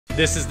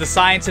This is the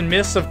science and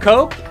myths of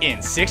Coke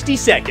in 60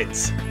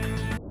 seconds.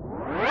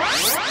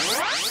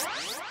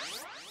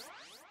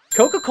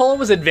 Coca Cola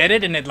was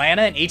invented in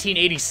Atlanta in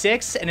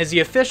 1886 and is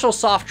the official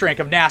soft drink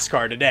of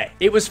NASCAR today.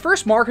 It was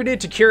first marketed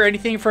to cure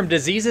anything from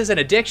diseases and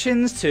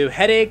addictions to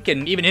headache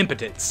and even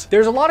impotence.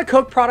 There's a lot of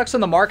Coke products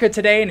on the market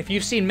today, and if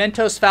you've seen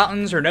Mentos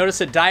fountains or noticed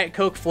that Diet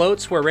Coke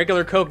floats where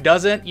regular Coke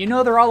doesn't, you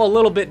know they're all a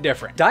little bit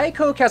different. Diet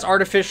Coke has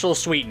artificial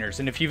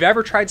sweeteners, and if you've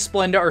ever tried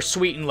Splenda or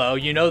Sweet and Low,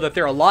 you know that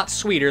they're a lot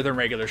sweeter than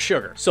regular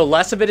sugar. So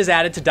less of it is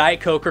added to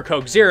Diet Coke or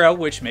Coke Zero,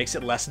 which makes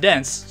it less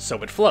dense,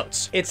 so it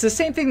floats. It's the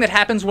same thing that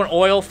happens when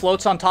oil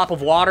floats on top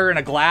of water in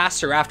a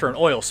glass or after an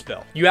oil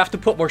spill. You have to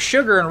put more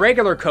sugar in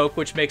regular Coke,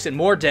 which makes it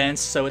more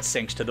dense, so it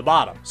sinks to the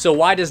bottom. So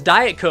why does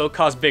Diet Coke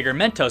cause bigger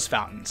Mentos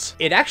fountains?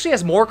 It actually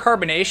has more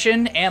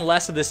carbonation and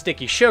less of the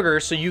sticky sugar,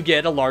 so you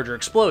get a larger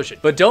explosion.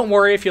 But don't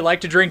worry if you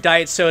like to drink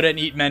diet soda and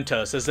eat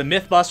Mentos, as the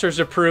Mythbusters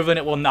have proven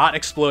it will not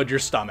explode your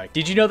stomach.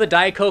 Did you know that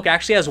Diet Coke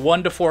actually has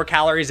 1 to 4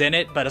 calories in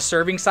it, but a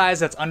serving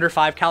size that's under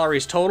 5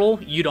 calories total,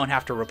 you don't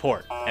have to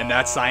report. And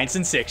that's Science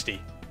in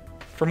 60.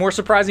 For more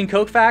surprising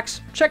Coke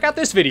facts, check out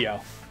this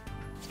video.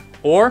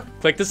 Or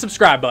click the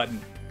subscribe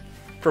button.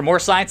 For more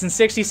Science in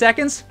 60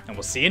 seconds, and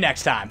we'll see you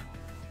next time.